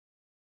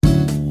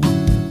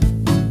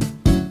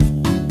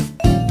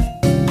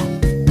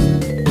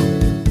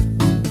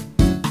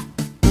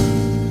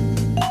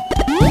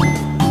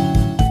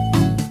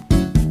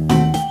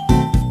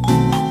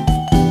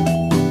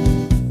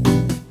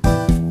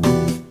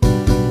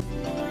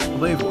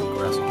Hello everyone,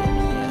 Grassel Gaming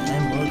here,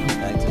 and welcome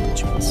back to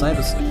Digimon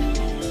Cyber Sleuth.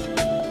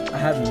 I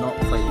have not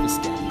played this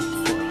game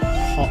for a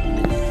hot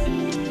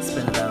minute. It's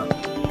been about a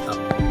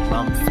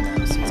month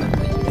now since I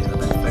played it. I've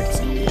been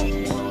focusing a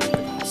lot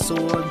more on the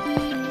sword.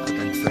 I've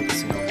been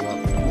focusing a lot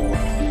more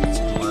on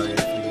Super Mario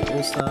 3D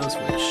All-Stars,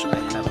 which I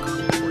have a couple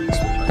of recordings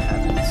with, but I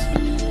haven't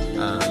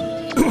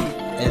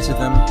edited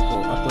them or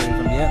uploaded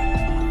them yet.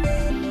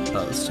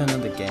 But let's turn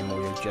on the game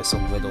audio just a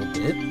little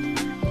bit.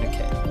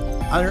 Okay,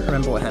 I don't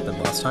remember what happened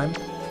last time.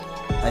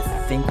 I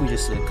think we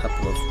just did a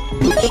couple of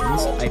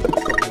missions. I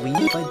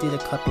believe I did a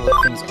couple of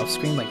things off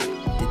screen, like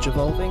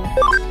Digivolving.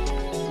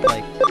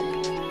 Like,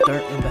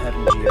 don't remember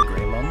having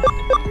Geogreymon.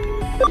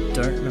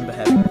 Don't remember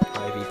having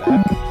Ivy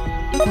back.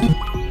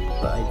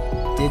 But I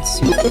did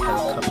see that we had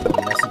a couple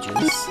of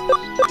messages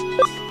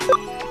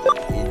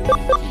in the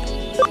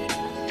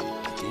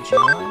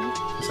Digimon.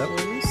 Is that what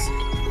it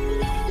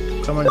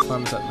is? Come on,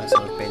 farms up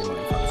myself, beta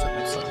mine farms up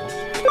next time.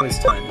 Quiz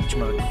time,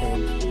 Digimon are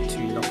called to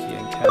Nokia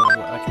and Karen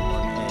were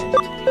Akimon and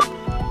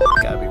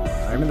Gabimon.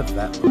 I remember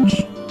that much.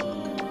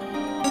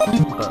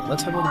 But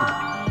let's have a look at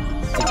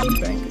the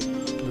Digibank.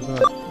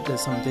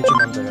 There's some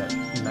Digimon that are at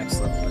max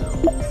level now.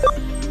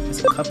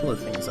 There's a couple of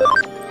things I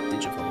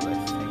digivolved, I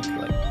think.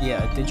 Like,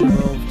 yeah, I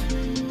digivolved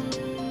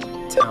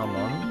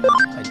Talmon.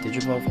 I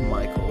digivolved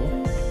Michael.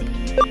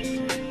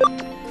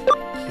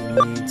 He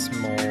needs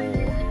more.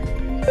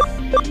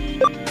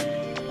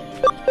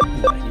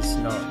 No, he's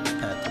not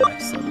at the max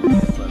level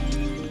yet, but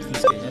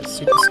he's getting it.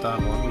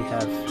 Superstarmon, we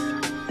have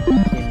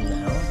him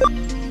now.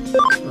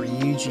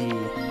 Ryuji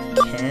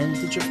can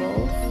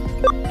digivolve,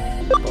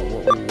 but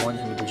what we want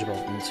him to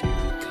digivolve into, we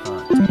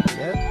can't do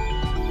yet.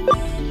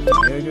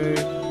 Diogo,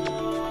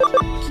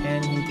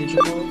 can he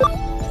digivolve?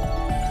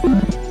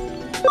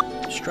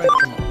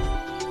 Strikemon,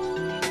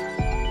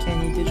 can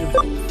he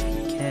digivolve?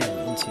 He can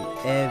into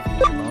Air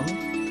Digimon,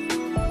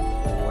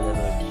 or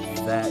whatever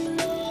that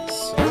is.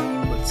 So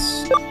let's,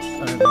 I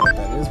don't know what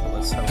that is, but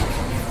let's have a look.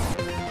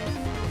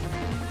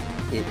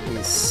 It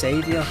is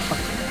Savior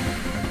Hackmon.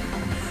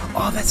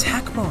 Oh, that's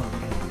Hackmon!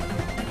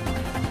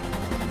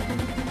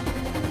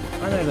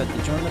 I know that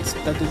Digimon,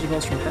 that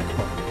Digivolve's from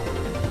Hackmon.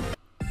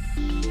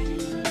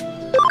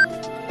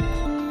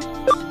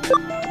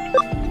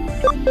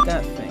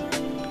 That thing.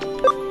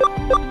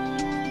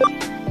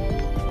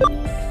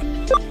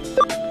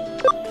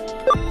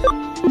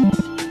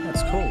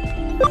 That's cool.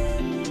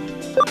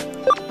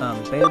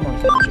 Betamon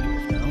can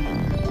Digivolve now.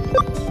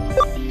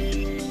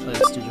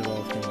 Let's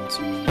Digivolve him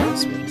into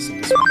this one, so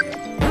this one.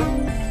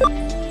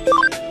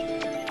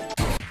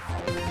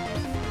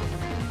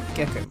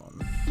 Gekomon.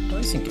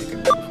 I've seen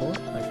Gekomon before,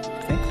 I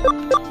think.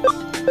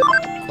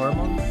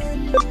 Koromon.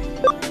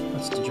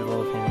 Let's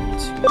Digivolve him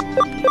into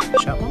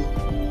Shoutmon.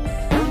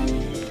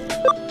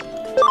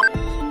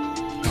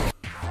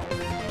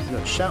 We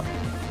got Shoutmon.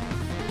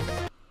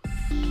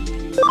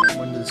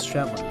 When does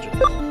Shoutmon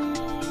Digivolve?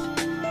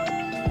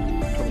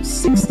 Level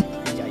 60.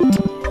 Yike.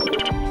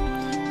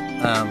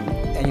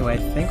 Anyway, I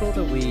think all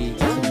that we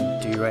can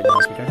do right now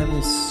is we don't have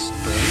any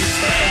story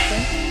stuff, I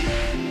think.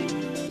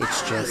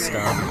 It's just,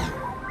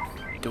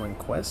 doing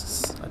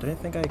quests. I don't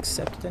think I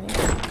accepted any.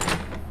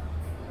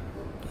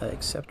 Did I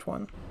accept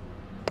one?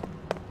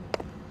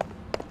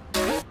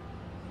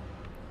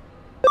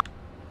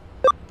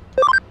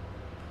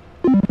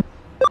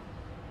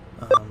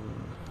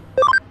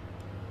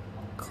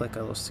 Click, I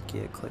lost the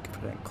gear. Click, if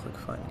I don't click,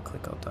 fine.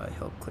 Click, I'll die.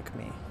 Help, click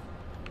me.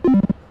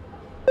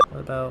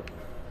 What about...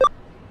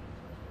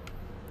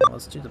 Well,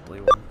 let's do the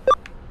blue one.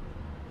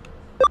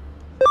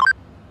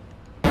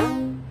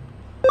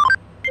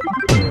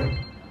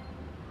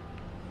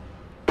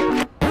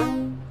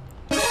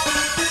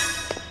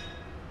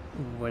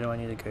 Where do I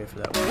need to go for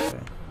that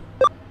one?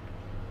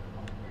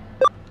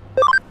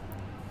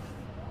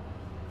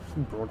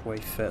 Broadway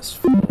first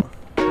floor.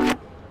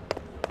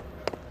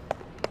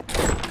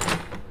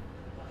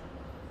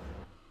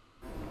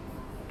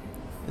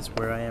 Is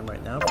where I am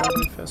right now,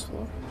 Broadway first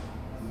floor?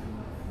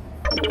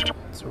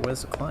 So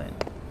where's the client?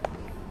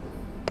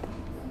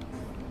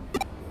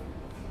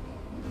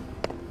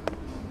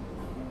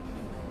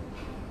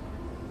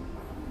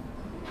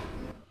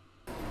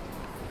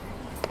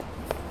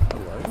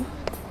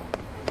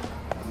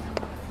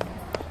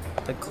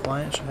 The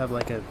client should have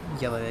like a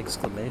yellow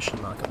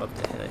exclamation mark above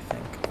their head, I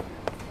think.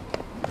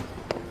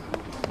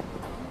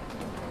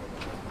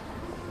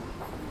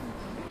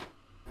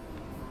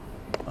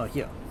 Oh,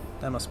 here.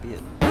 That must be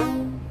it.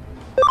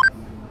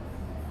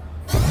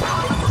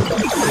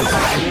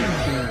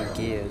 There's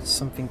gears,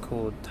 something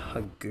called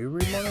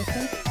Hagurumon, I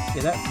think?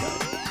 Yeah, that guy.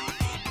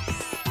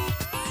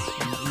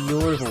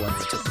 You're the one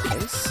who took the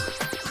case.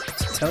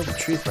 To tell the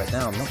truth right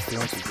now, I'm not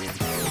feeling too good.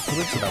 I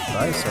looked it up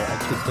by, so I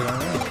clicked it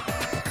on around.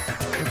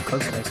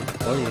 Cosmetics of the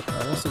body,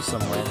 and also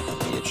somewhere.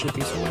 It should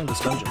be somewhere in this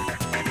dungeon.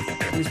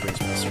 Please brings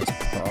me as soon as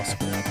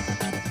possible.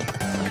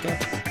 Okay.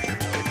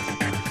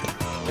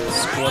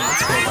 Squad,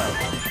 let's go loud.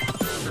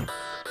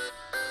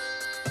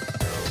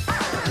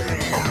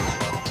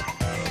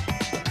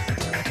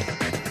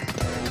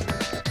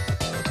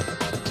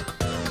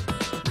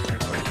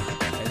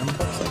 Item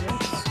box, I guess?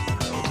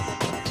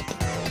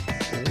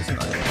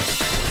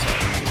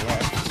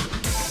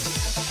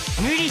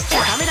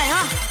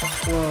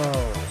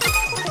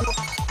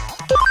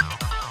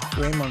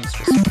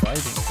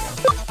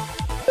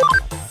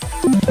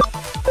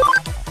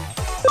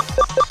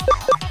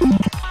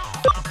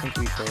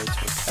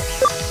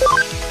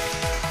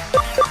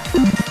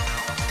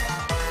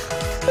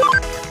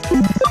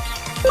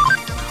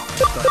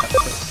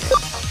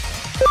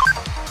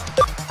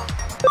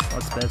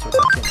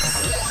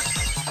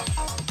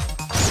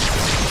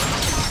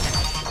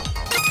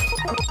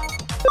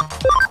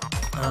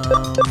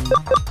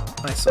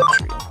 Ice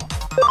archery.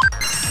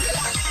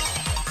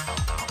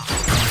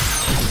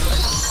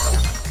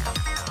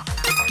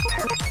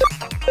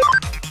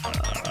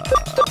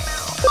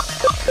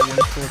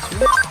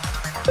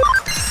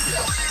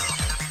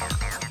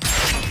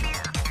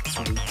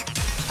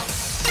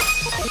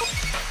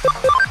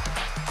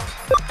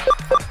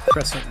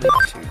 Crescent leap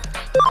 2.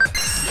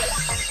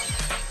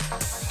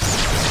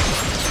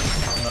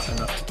 Not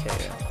enough to KO.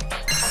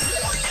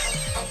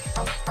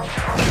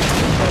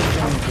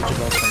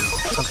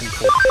 Something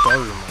called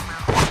Digimon.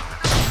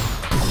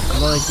 I'm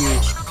not a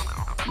huge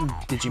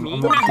Digimon. I'm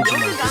not a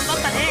Digimon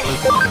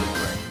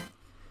fan.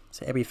 So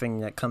everything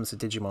that comes to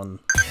Digimon,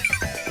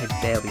 I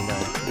barely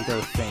know. We got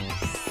a thing.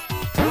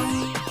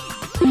 Oh,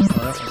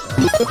 that's not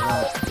bad. I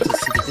want to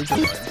see the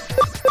Digimon.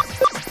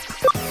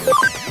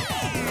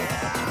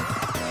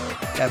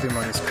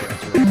 Gabumon is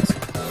correct.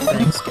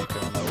 Thanks, Gecko.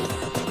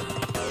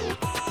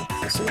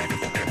 This is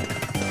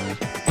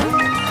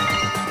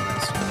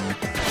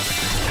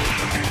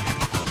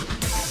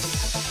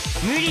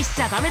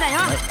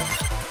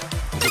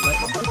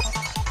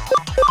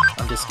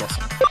I'm just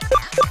guessing.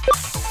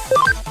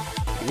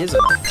 It is a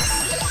man.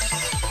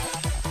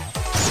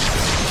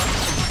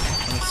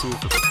 Let's see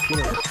if it's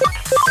clear.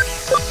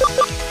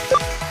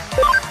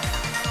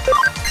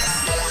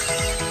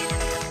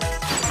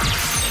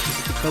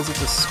 Because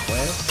it's a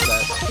square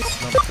that it's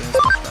not doing as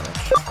much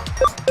damage.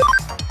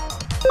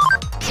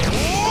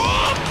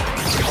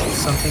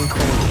 Something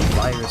called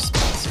virus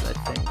acid, I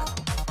think.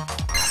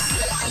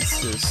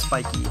 It's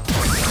spiky.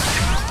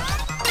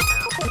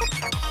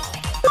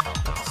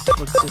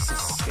 Let's just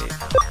escape.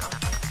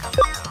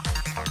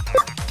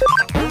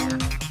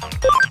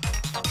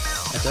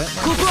 I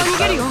don't like the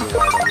battle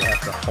where you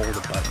have to hold a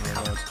button in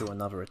order to do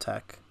another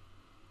attack.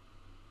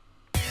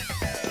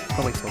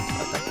 Probably talked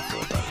about that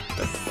before, but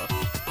don't remember.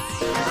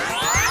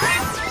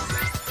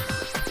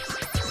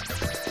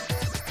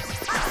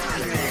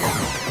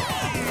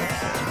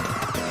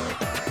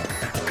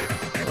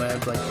 Do I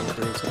have like the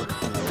ability to look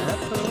from that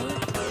though?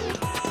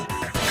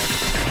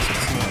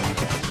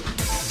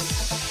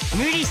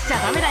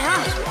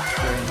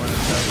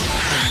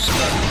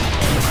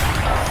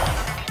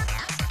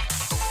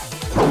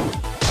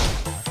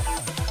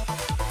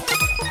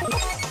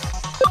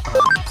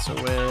 So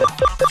we're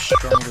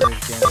stronger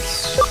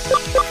against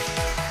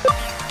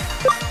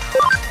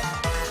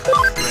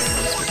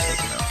Raymond's we're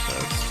taking out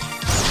first.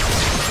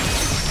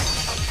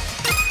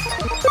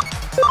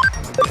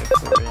 We'll go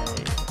for a...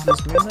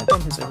 Does Moonlight on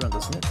his everyone,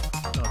 doesn't it?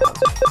 No, it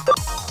doesn't.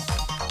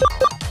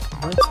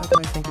 What attack am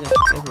I thinking it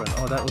hits everyone?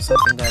 Oh, that was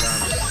something that,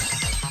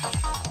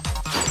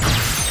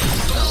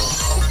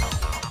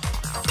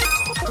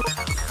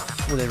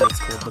 whatever it's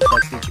called, the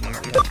bug Digimon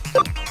that we have.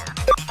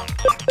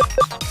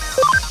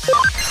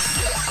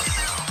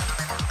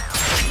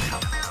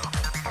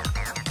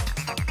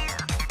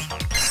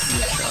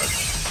 Speed charge.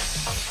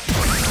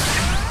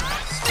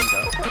 Speed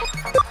up.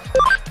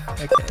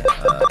 Okay,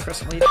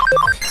 crescent leap.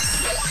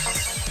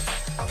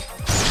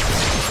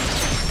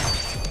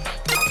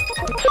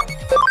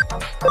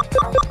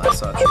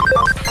 Ice archery.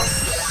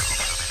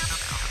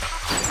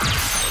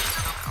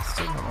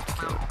 Still not enough to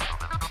kill it.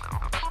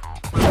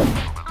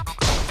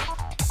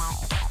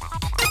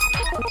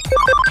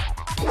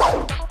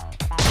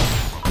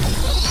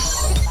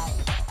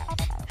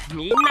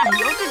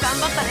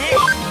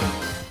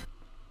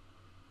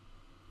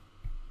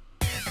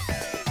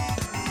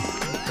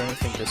 I don't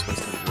think this was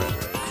the right way,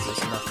 because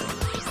there's nothing on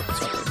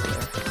top over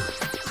there.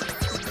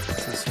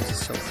 This was a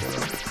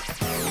teleporter.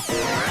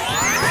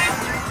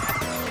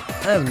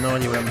 I have no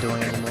idea what I'm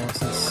doing anymore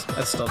since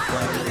I stopped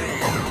playing.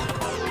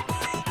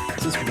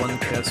 This is one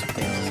curse of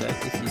games, is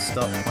that if you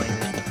stop playing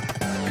it,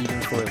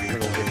 even for a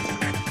little bit,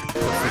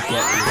 you'll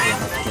forget what you're doing,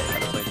 forget how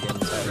to play the game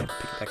entirely,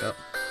 pick it back up.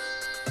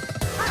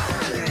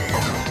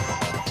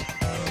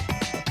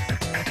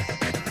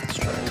 Let's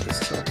try this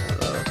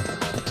teleporter.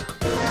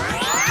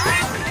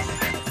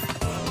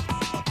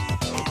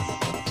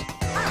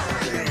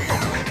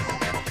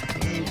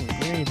 We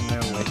don't even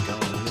know where to go,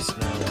 we just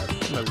know that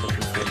we're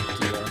looking for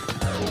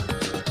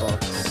the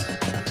box.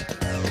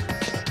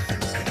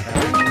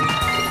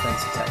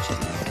 Defense attached to it,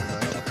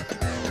 right?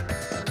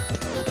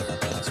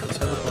 So we're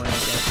teleporting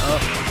again. Oh!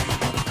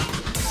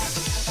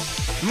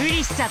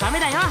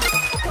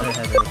 I don't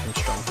have anything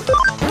strong for that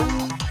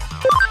moment.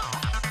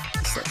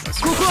 Just let this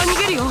go.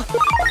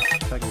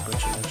 Tag a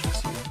bunch of entries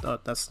here. Oh,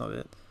 that's not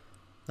it.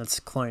 That's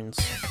clones.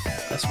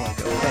 That's where I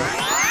go. Okay.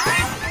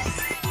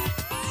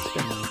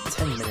 It's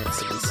been 10 minutes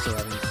and we still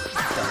haven't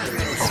done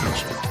this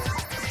mission.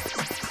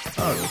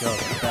 Oh god,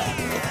 look at that.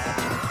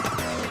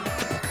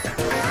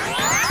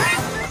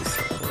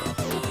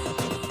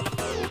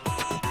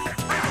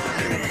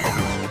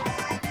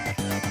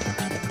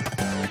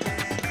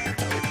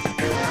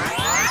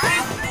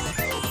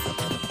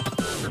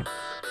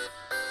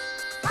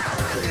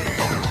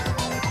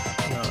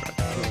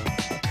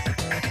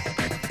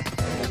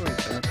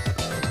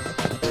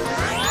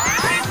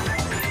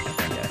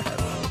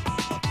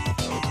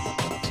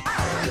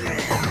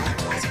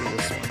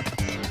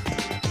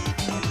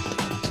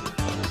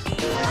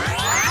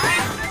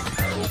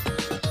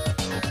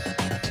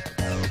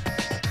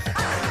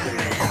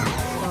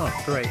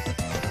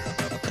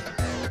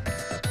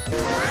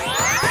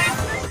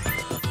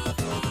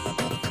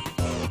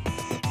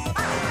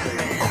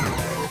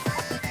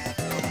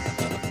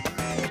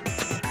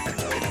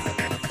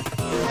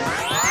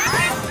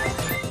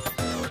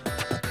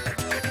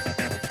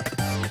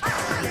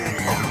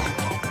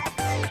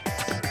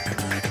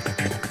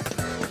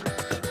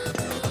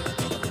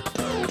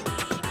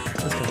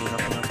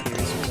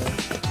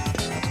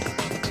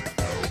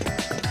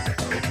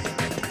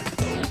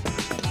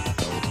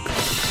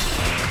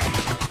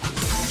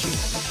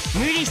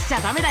 Run!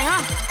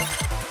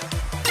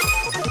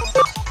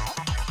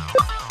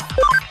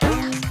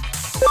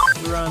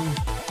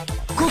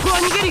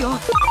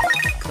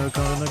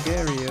 Coco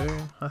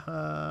Nigerio!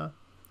 Haha!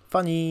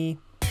 Funny!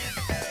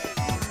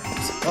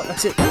 Oh,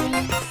 that's it!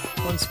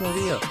 One small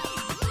video!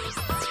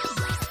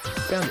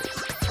 Found it!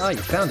 Ah, you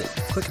found it!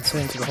 Click and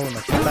swing to the hole in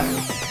my back!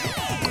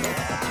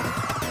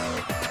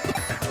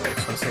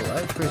 So I'm still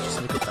alive? Great, just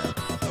had a good time.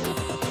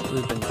 What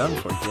we've been done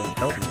for, you didn't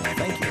help me.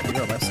 Thank you,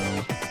 you're a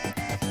lesson.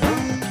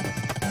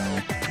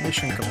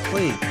 Mission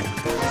complete!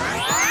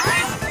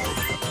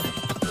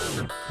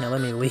 Now let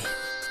me leave.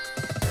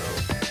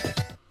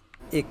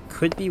 It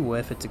could be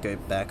worth it to go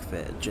back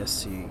there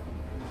just to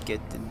get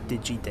the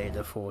digi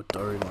data for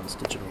Doraemon's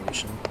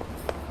Digivolution.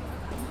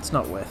 It's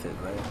not worth it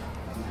though.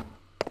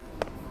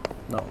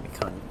 Not when we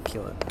can't even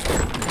kill it.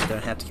 You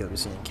don't have to kill it, we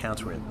just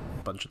encounter it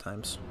a bunch of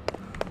times.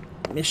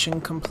 Mission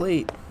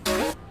complete!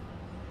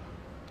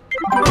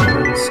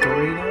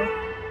 Story now?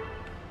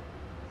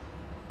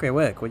 Great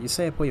work, what'd you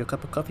say? I pour you a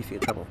cup of coffee for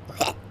your trouble.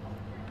 I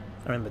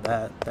remember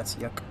that, that's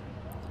yuck.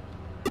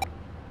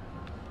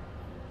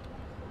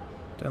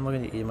 Don't look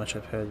at the ear much,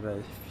 I've heard about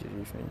it.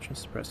 If you're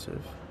interested,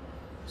 impressive.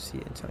 See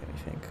it and tell me what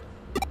you think.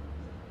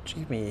 Could you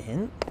give me a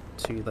hint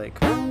to,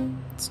 like,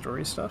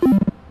 story stuff?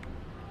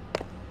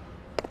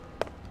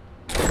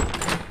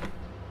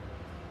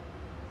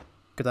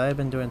 Could I have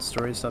been doing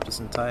story stuff this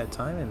entire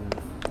time and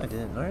I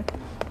didn't know?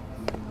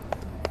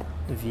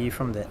 The view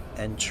from the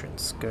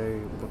entrance.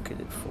 Go look at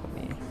it for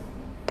me.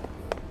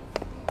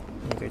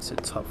 You go to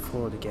the top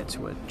floor to get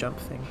to a jump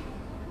thing.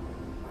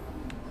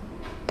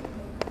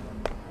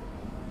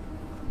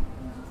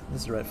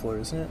 This is the right floor,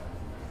 isn't it?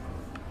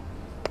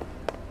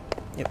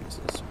 Yep, this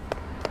is.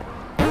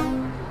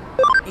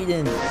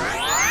 Eden!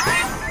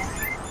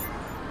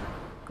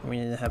 We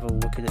need to have a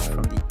look at it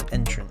from the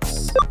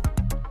entrance.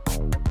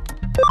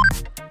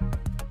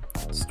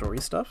 Story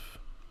stuff?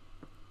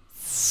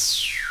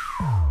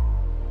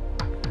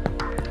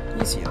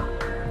 Easier.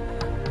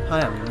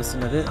 Hi, I'm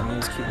listening to it. My name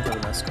is Cute and Clever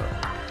Mascot.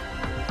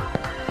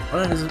 Oh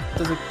no,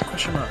 there's a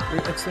question mark, or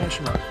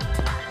exclamation mark.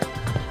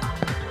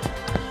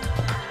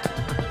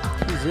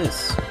 Who's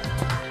this?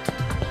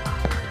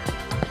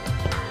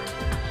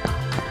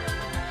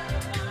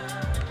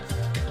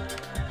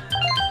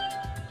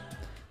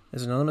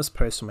 There's an anonymous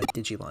post on my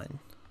Digiline.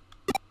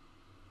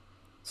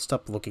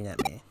 Stop looking at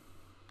me.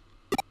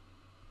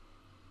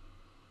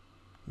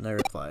 No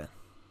reply.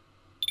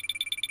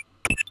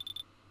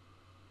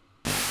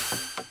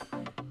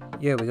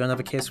 Yeah, we got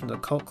another case from the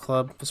cult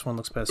club. This one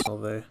looks personal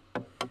though.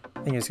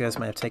 I think these guys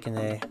might have taken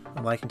a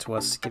liking to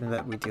us, given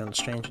that we deal in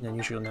strange and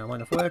unusual in our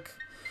line of work.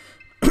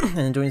 And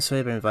in doing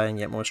so, they're inviting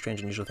yet more strange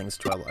and unusual things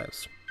into our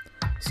lives.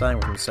 Starting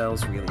with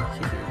themselves, really. So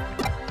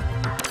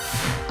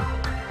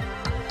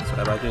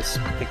have I just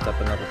picked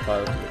up another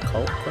part of the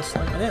occult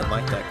questline? I didn't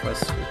like that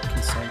quest with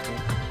Kisanki.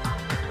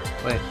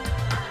 Wait.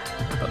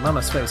 But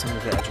Mama swear was something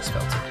that I just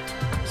felt.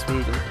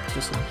 Speed,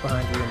 just look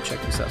behind you and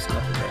check yourself so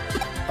nothing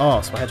there.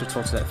 Oh, so I had to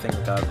talk to that thing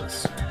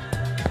regardless.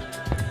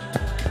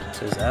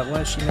 So is that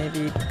why she may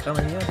be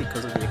coming here?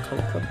 Because of the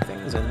occult club thing?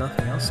 Is there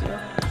nothing else here?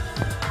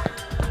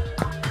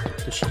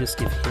 Does she just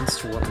give hints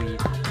to what we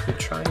could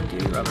try and do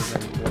rather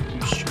than what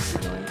you should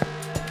be doing?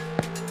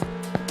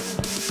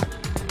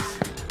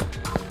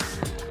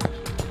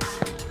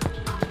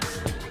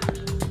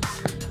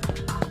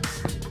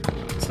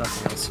 There's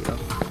nothing else here. Well,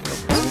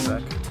 let's go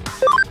back.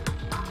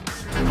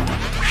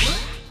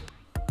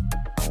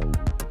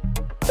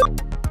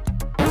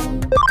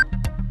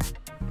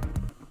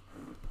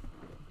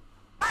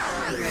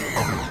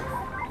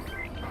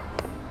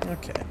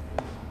 Okay.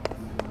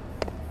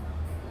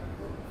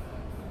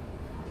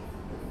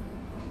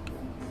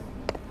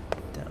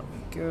 Down we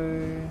go.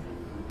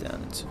 Down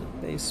into the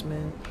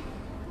basement.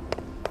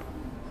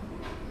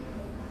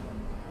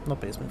 Not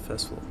basement,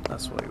 first floor.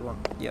 That's what we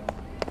want. Yep.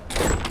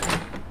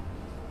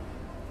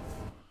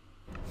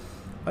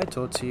 If I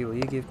talk to you, will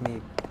you give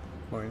me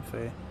more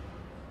info?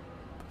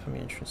 From the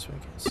entrance, I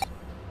guess.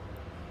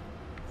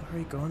 I've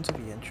already gone to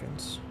the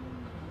entrance.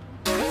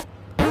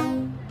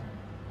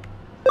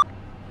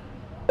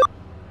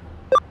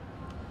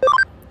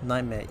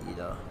 Nightmare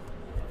Eater.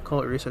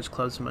 Call it research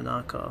clubs in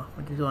Monaco.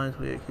 When you lines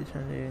will you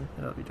continue?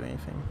 I don't be doing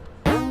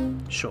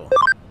anything. Sure.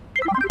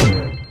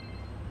 Nightmare Eater.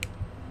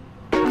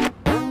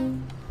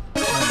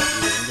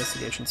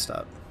 Investigation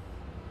start.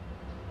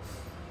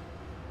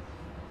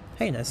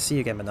 Hey, nice to see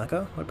you again,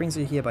 Monaco. What brings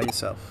you here by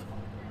yourself?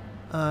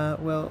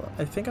 Well,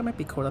 I think I might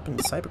be caught up in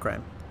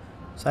cybercrime.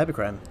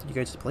 Cybercrime? Did you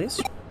go to the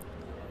police?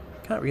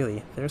 Can't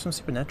really. There are some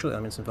supernatural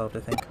elements involved, I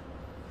think.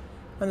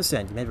 I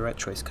understand. You made the right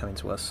choice coming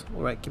to us.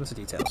 Alright, give us the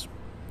details.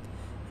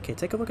 Okay,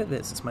 take a look at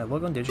this. It's my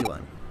log on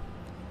Digiline.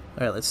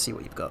 Alright, let's see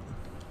what you've got.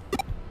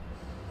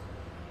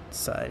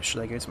 Decide,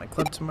 should I go to my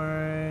club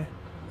tomorrow?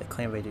 They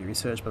claim they do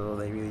research, but all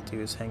they really do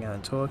is hang out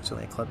and talk. It's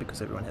only a club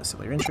because everyone has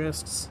similar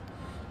interests.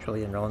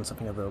 Surely enroll in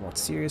something a little more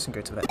serious and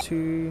go to that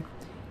too.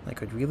 I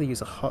could really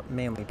use a hot,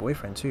 manly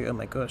boyfriend too. Oh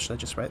my gosh, should I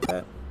just write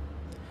that?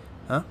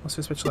 Huh? What's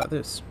so special about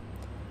this?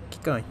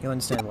 Keep going, you'll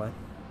understand why.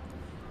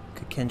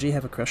 Could Kenji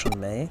have a crush on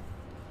Mei?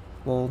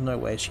 Well, no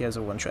way, she has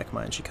a one-track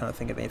mind, she can't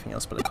think of anything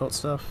else but occult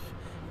stuff.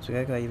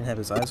 Sugeko even have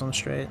his eyes on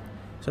straight.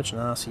 Such an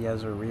ass, he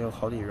has a real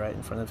hottie right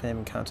in front of him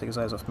and can't take his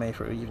eyes off Mei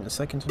for even a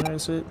second to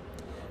notice it.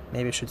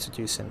 Maybe I should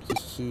seduce him,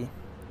 hihihi.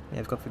 Yeah,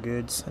 I've got the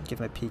goods, I'd give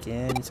him a peek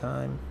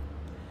anytime.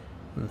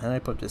 How do I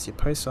put this? Your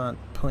posts aren't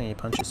pulling any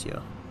punches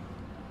here.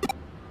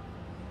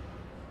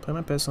 Put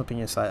my personal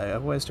opinion aside, I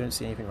otherwise don't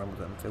see anything wrong with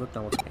them. They look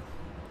normal to me.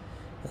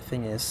 The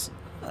thing is,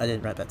 I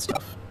didn't write that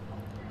stuff.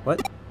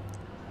 What?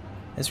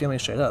 It's really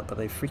straight up, but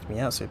they freaked me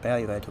out so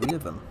badly that I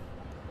deleted them.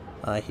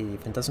 I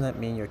heave, and doesn't that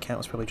mean your account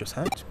was probably just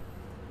hacked?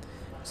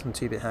 Some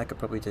 2-bit hacker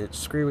probably did it to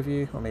screw with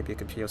you, or maybe your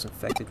computer was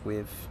infected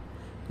with...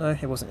 No,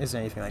 it isn't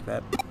anything like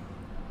that.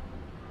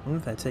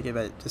 I take it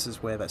that this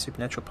is where that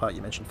supernatural part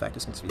you mentioned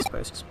factors into these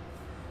posts.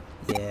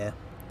 Yeah.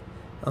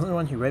 I wasn't the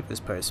one who wrote this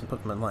post and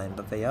put them online,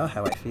 but they are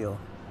how I feel.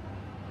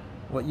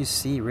 What you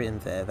see written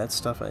there, that's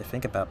stuff I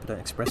think about but don't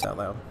express out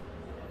loud.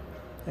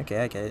 Okay,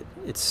 I get it.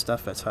 It's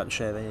stuff that's hard to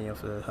share with any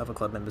of the other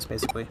club members,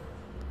 basically.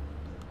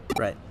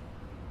 Right.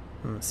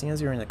 Seeing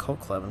as you're in a cult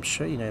club, I'm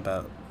sure you know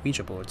about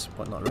Ouija boards and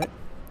whatnot, right?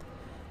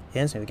 Your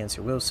hands move against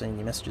your will, sending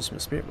you messages from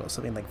the spirit world.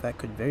 Something like that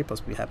could very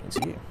possibly be happening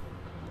to you.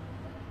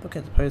 Look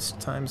at the post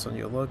times on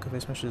your log,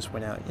 those messages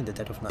went out in the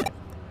dead of night.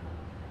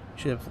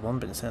 You should have long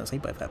been sound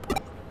asleep by that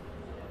point.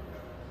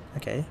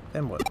 Okay,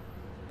 then what?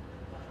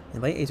 In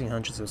the late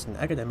 1800s, there was an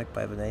academic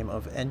by the name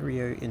of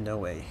Enryo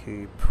Inoue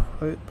who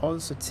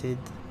posited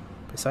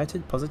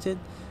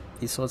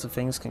these sorts of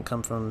things can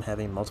come from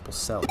having multiple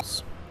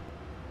cells.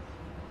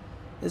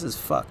 This is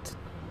fucked.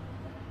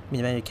 I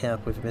mean, the man who came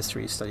up with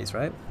mystery studies,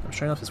 right? I'm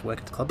showing off his work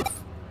at the club.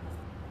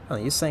 Oh,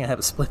 you're saying I have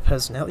a split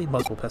personality,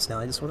 multiple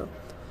personality disorder?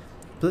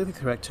 The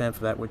politically correct term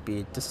for that would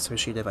be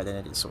dissociative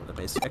identity disorder,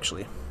 basically.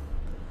 Actually,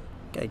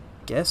 I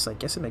guess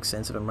it makes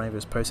sense if I'm writing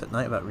this post at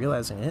night without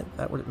realizing it.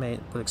 That would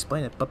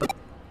explain it, but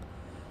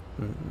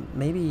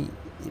maybe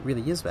it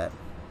really is that.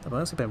 I've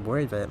honestly been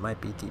worried that it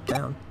might be deep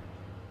down.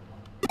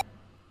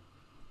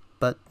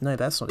 But no,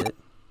 that's not it.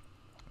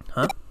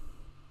 Huh?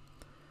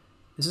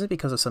 This isn't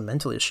because of some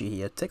mental issue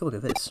here. Take a look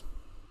at this.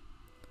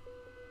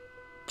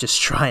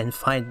 Just try and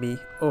find me.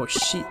 Oh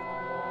shit.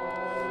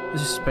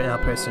 This is spread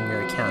out post on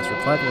your accounts.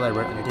 Reply to what I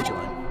wrote on your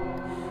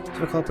Digimon. To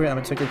the culprit, I'm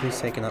antagonistically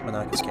taking up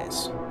Manaka's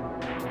case.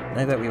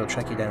 Know that we will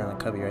track you down and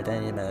uncover your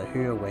identity no matter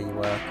who or where you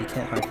are. You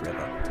can't hide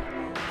forever.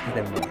 You've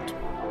been warned.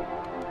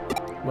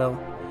 Well,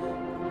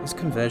 this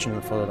conversion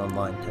unfolded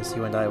online, as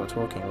you and I were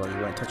talking while you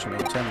weren't touching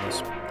any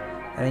terminals.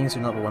 I mean, you're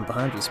not the one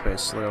behind these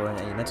posts, let alone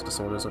any mental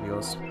disorders of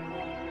yours.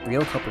 The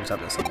real culprit is out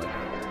there somewhere.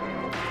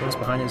 What was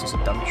behind is just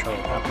a dumb troll,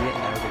 albeit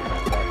an arrogant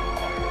like that.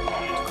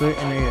 To clear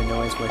Enryo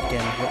Inoue work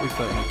again, what we've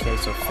got in the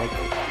case of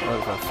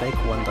fake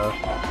wonder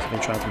has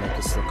been trying to make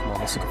us look more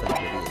mystical than it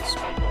really is.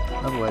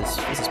 In other words,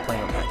 this is plain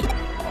old hacking.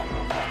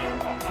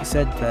 You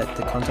said that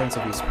the contents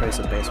of these posts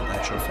are based on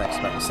actual facts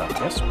about yourself,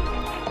 yes?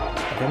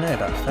 I don't know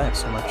about facts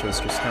so much as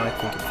just how I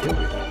think and feel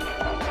with it.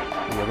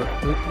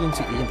 You're looking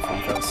into Ian before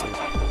you fell asleep.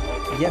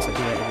 Yes, I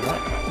do that every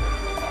night.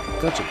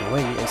 Gotcha, the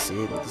way you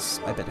see it is,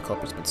 I bet the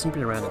culprit's been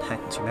snooping around and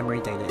hacking into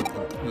memory data into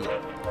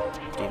Ian.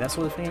 Do that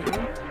sort of thing at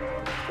Ian?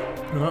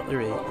 No, not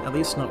really. At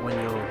least not when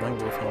you're lone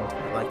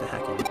wolfing like the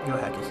hacker. You're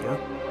a hacker here.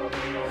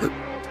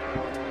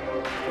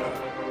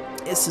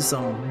 This is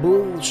some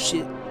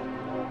bullshit.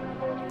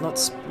 Not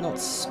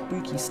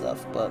spooky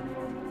stuff, but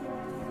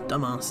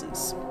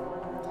dumbasses.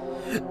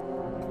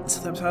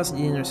 Sometimes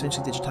Ian are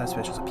essentially digitized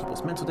versions of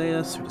people's mental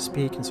data, so to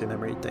speak, and so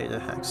memory data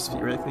hacks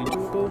theoretically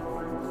doable.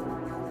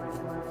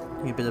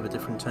 A bit of a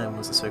different term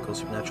was the so-called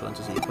supernatural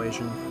entity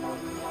equation.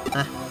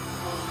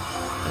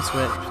 I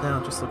swear, for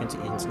now, just look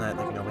into Ian tonight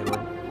like you normally would.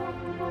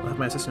 I'll have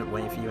my assistant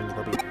waiting for you in the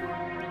lobby.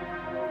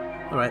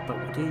 Alright, but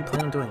what do you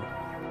plan on doing?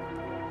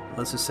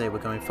 Let's just say we're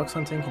going fox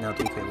hunting, and our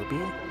decoy will be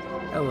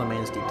our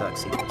Lamain's deep dark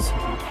secrets.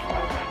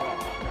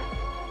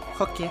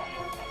 Okay.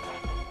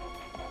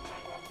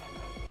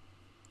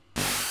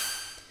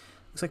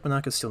 Looks like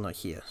Manaka's still not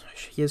here.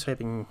 Here's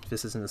hoping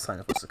this isn't a sign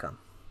of what's to come.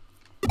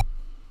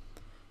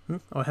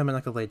 Or have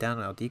Manaka lay down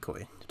on our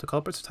decoy. If the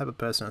culprit's the type of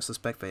person I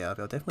suspect they are,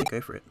 they'll definitely go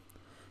for it.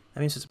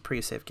 That means it's a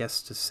pretty safe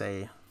guess to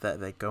say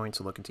that they're going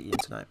to look into Ian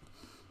tonight.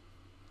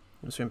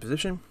 Once we're in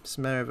position, it's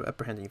a matter of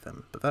apprehending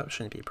them, but that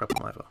shouldn't be a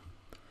problem either.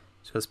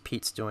 It's because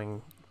Pete's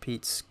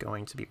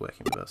going to be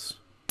working with us.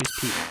 Who's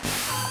Pete?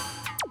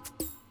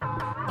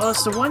 Oh,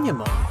 it's the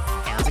One-Year-Mom!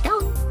 How's it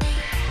going?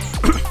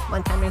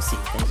 Long time no see.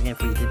 Thanks again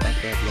for what you did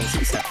back there at the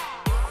AC set.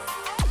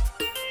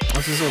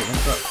 What's this all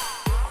linked up?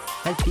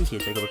 I had Pete here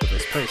take a look at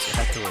those posts.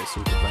 I had to worry so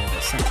we could learn their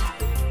scent.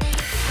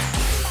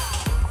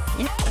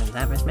 Yep, and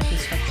that was making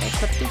strike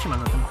tracks up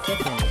Digimon with them.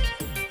 Definitely.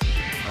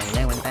 Well, you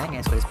know when the bad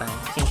guys goes by, you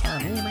can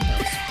count me in my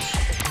nose.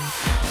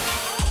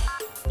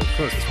 Of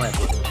course, that's why I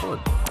brought the record.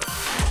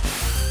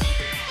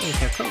 Hey, if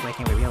you're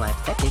co-working with a real-life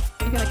detective,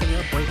 you feel like a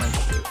real boy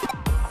wonder.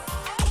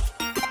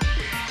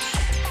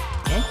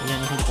 Yeah, you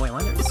don't think the boy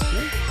wonder is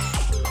here?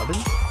 Robin?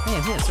 Hey,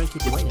 I'm here, sorry to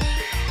keep you waiting.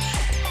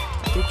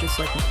 I did just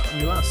like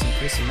you asked and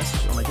post a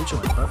message on my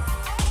Digimon, but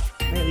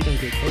maybe you're going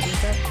to be okay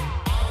with that?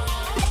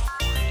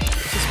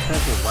 Let's just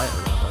purple light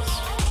around us.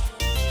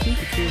 You're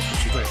curious what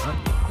she wrote,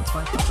 aren't you? It's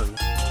fine, I'll tell you.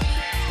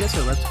 She has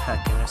her left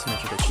pack and I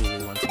mentioned that she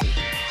really wants to meet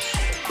me.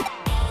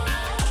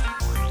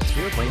 It's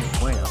weird waiting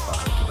for our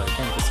father, but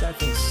again, this guy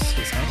thinks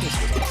his hacking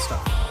skills are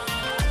stuff.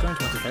 He's going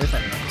to want to verify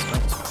the numbers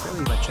going, so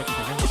clearly by checking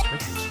the numbers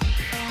correctly.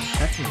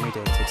 Hacking every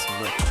day takes some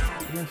work,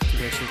 even if the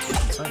ratio is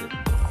excited.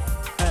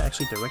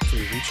 Actually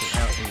directly reaching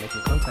out and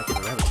making contact with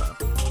her avatar.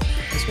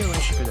 There's no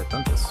way she could have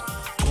done this.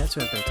 He had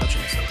to have been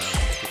touching herself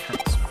with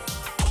hands.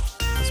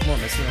 It's more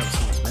messy how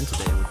someone's mental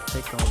data would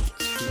take on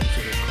to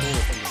the core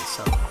of him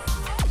himself.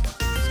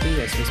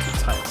 Speaking of supposed to be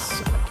tight,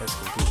 so I guess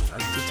can do. I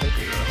did take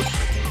it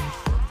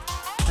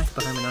back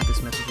behind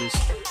Manaka's messages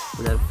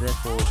would have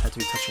therefore had to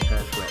be touching her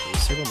for at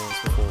least several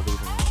minutes before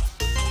leaving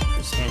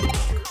his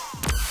handiwork.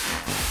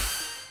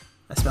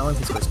 I smell him,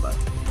 he's close by.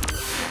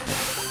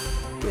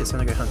 Yeah, it's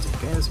time to go hunting.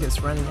 Okay, let's get a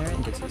surrounding area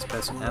and get this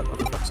person out of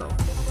the foxhole.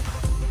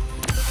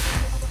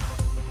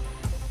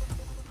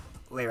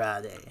 Where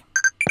are they?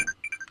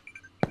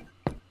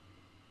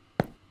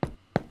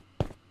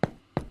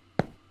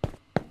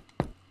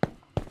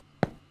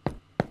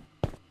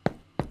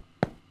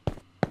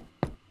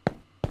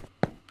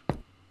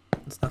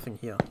 There's nothing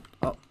here.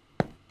 Oh.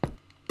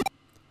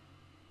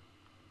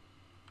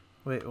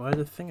 Wait, why did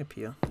the thing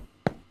appear?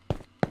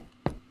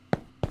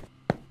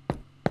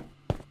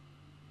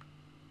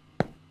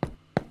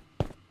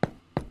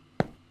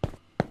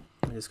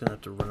 I'm just gonna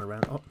have to run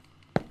around. Oh.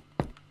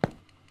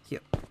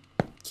 Here.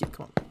 Here,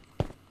 come on.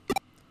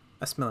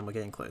 I smell him, we're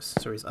getting close.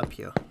 So he's up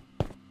here.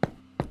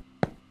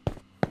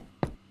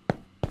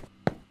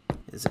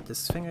 Is it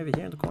this thing over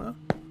here in the corner?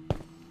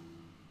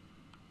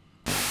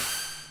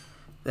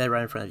 They're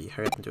right in front of you.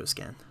 Hurry up and do a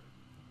scan.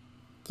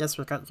 Yes,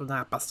 we got to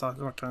that bus. Oh,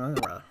 for real?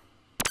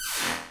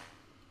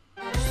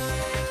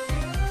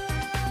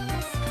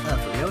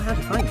 How'd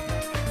you find me?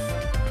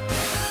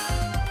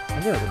 I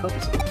know, the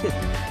culprits of the kid.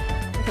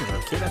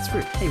 Okay, that's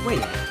rude. Hey, wait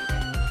a minute.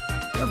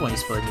 You're the one who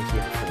spotted me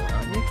here before,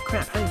 aren't you?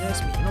 Crap, how do you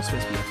notice me? You're not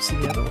supposed to be able to see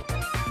me at all.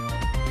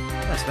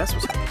 Oh, so that's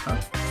what's happening, huh?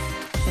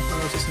 Yeah, well,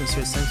 I was just in a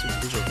series of sensory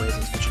visual ways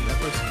in which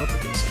networks and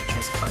complicates and a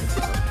chance of finding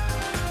people.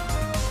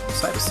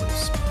 Cyber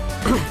slaves.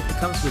 It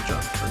comes to the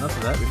job, but enough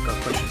of that, we've got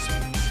questions for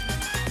you.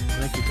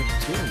 Thank you,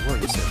 too, and whoa,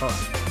 you're so hot.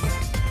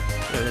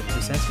 So,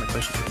 just answer my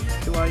question for me.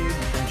 Who are you?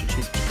 And don't you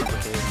choose to be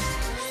complicated?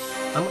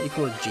 I'm what you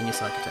call a genius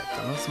architect.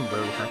 I'm not some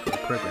lowly hacker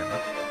or programmer.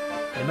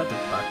 I'm at the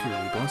Baku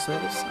Reborn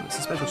service, and it's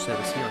a special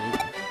service here on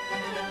Eden.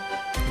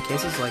 In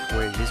cases like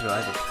where a user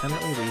either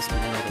permanently leaves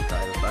Eden or they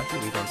die, the Baku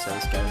Reborn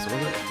service gathers all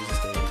the users'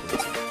 data into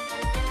its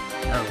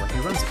now one who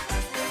runs it.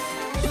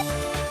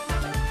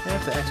 I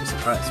have to act as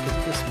surprised,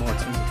 because it gets more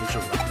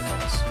individual like the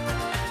boss.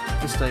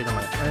 I studied on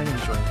my own,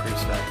 enjoying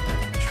proofs that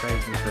trade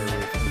info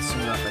with, and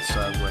soon after I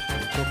started working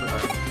in corporate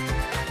owned.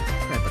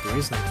 Yeah, but the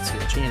reason I can see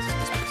the genius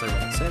is because I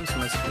ran a service for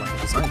most of the one who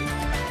designed it.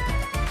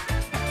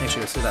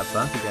 Actually, I said that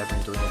Baku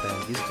gathering during the band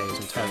user data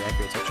is entirely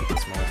accurate, it's actually a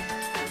bit small.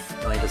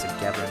 Not only does it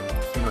gather and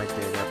accumulate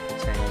data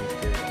pertaining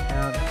to the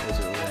account, it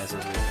also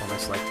organizes it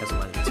almost like has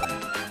a mind of its own.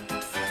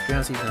 To be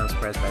honest, even though I'm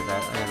surprised by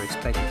that, I never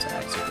expected to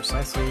act so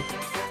precisely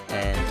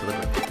and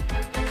deliberately.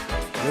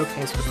 Real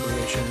case for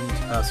creation,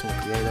 asking the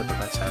creator, but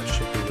that's how it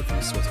should be with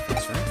these sorts of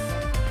things, right?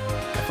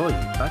 I follow you,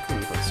 Baku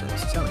Reborn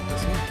service. Tell me,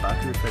 doesn't it?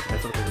 Baku refer to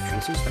methodological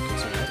retrievers that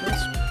consume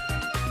networks?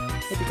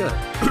 Maybe good.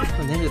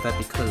 I named it that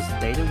because the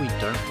data we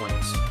don't want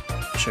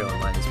show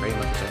online is very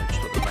much its own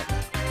digital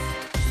nightmare.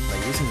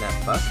 By using that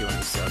Baku on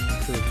yourself, you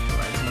could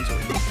provide someone's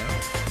already now.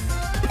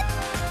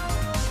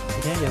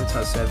 You can't get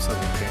avatar service on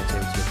the experience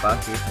over to your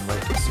Baku and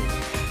let it consume.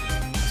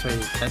 So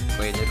that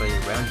way nobody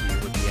around you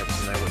would be able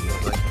to know what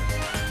you're working.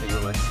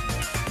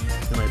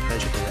 You might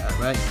purge your data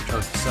outright, you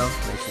control it yourself,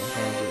 and they can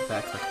hand it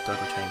back like a dog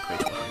returning prey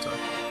to a hunter.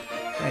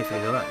 Hey,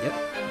 figured it out. Yep,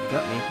 you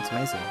got me. It's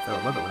amazing. They'll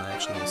love it when I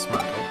actually use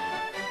smart code.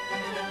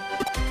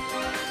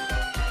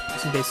 You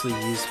can basically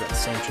use that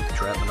same trick to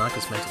draw out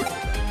Manaka's mental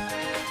data.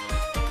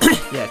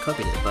 Yeah, I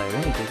copied it, but I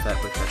only did that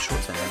with that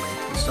short-term memory.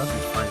 It's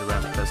something to find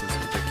around the person's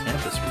entire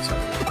campus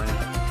recycled your brain.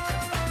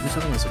 Do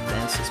something as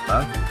advanced as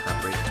Baku can't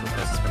break into a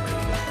person's memory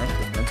with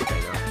active mental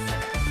data.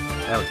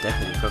 That would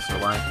definitely cross the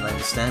line, and I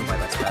understand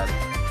why that's bad.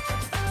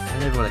 I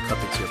never would have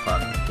copied to your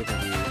partner,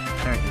 giving you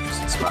apparent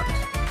interest in Sparked.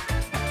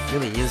 It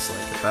really is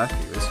like the Baku,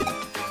 isn't it?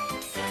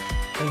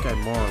 I think I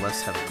more or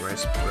less have a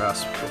grasp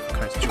of the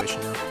current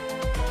situation now.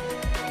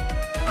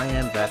 I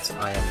am that,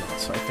 I am not.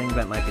 So I think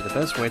that might be the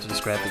best way to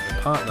describe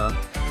your partner,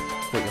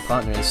 what your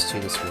partner is to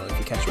this world, if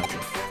you catch my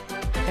drift.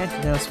 And you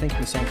know, I was thinking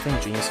the same thing,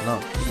 genius or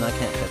not. Even I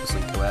can't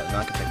purposely go out and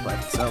architect life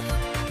itself.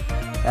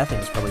 That thing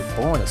was probably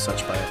born as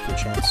such by a pure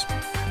chance.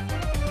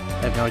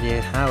 I have no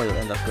idea how it will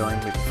end up going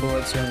moving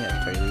forward, certainly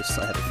at the very least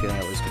I have a feeling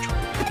I lose control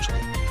of it eventually.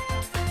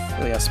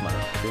 Really are smart.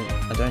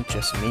 I don't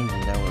just mean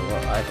you know a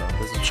lot either.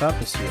 There's a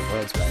sharpness to your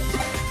words, but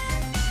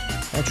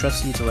I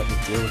trust you to let me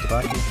deal with the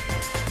Baku.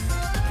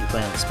 You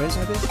plan on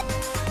disposing of it?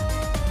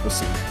 We'll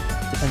see.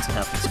 Depends on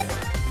how things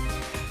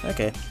go.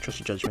 Okay, trust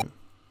your judgment.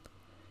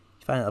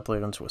 If you find it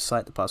uploaded onto a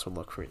site, the password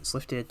lock for it is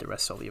lifted, the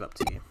rest I'll leave up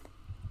to you.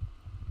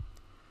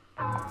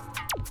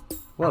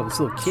 Whoa, this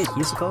little kid,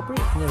 he's a culprit?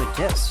 I never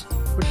guessed.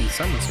 Would be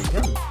someone so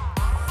young.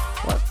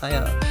 What?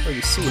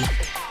 Already see.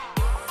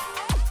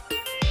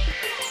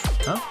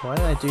 Huh? Why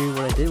did I do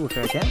what I did with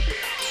her again?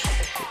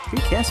 Who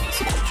cares at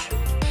this age?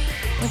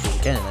 I did it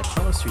again, and I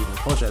promise to even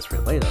apologize for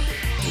it later.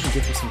 Maybe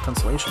give her some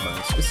consolation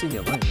moments, just leave me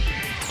alone.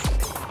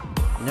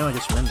 You know, I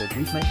just remembered,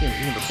 we've met here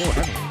even before,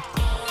 haven't we?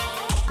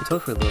 We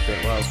talked for a little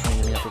bit while I was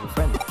playing to meet up with a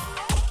friend.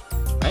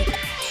 Right?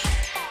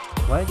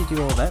 Why did you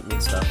do all that mean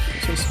stuff?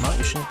 You're so smart,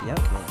 you shouldn't be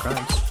out committing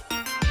crimes.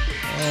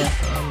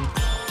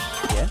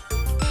 Yeah?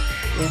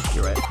 Yeah,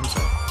 you're right, I'm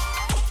sorry.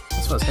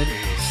 That's what I was hoping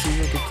to see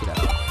you a good kid out.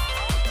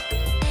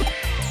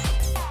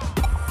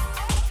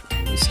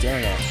 You're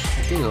staring at me.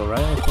 I did it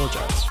alright, I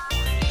apologize.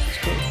 It's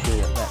good to do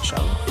that,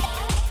 shall we?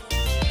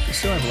 You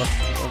still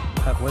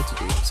have work to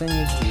do. Send you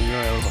the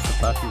URLs of the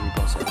Buka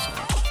Reborn service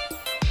now.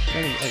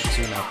 Maybe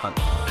resume our hunt.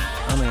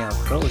 Only our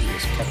goal here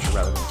is to capture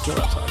rather than kill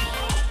our target.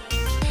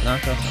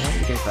 Naka, I want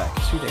you to go back.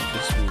 It's too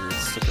dangerous for you to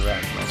stick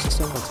around. My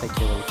sister will take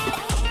you away from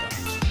here.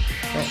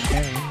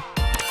 Harry.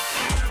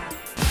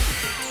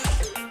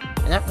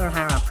 I don't know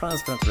how our plan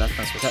is going to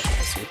reference with that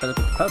one, so you better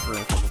be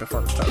preparing for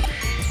before we start.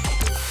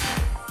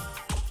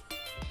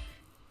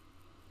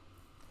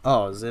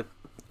 Oh, is it?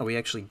 Are we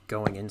actually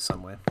going in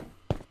somewhere?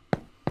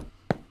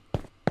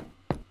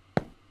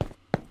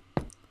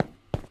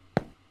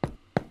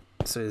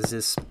 So is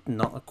this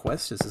not a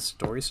quest? Is this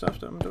story stuff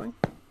that I'm doing?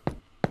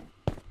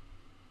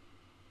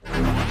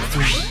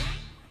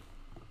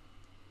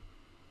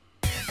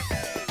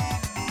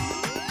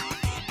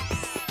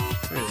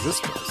 Where is this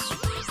place?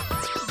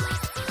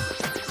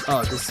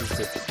 Oh, this is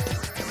different.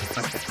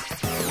 Okay.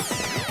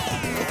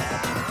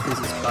 This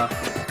is Buka.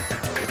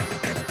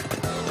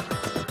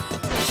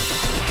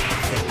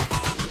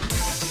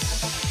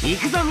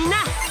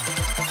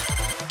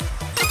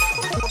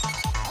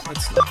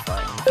 Let's not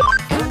fight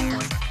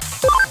anything.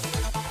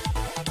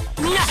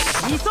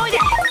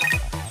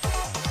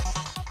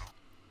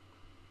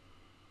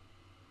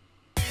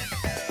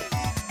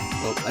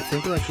 Well, I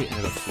think we'll actually end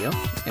it up here,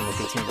 and we'll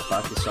continue the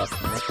Buka stuff in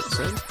the next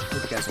episode.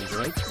 Hope you guys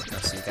enjoyed, and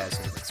I'll see you guys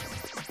in the next one.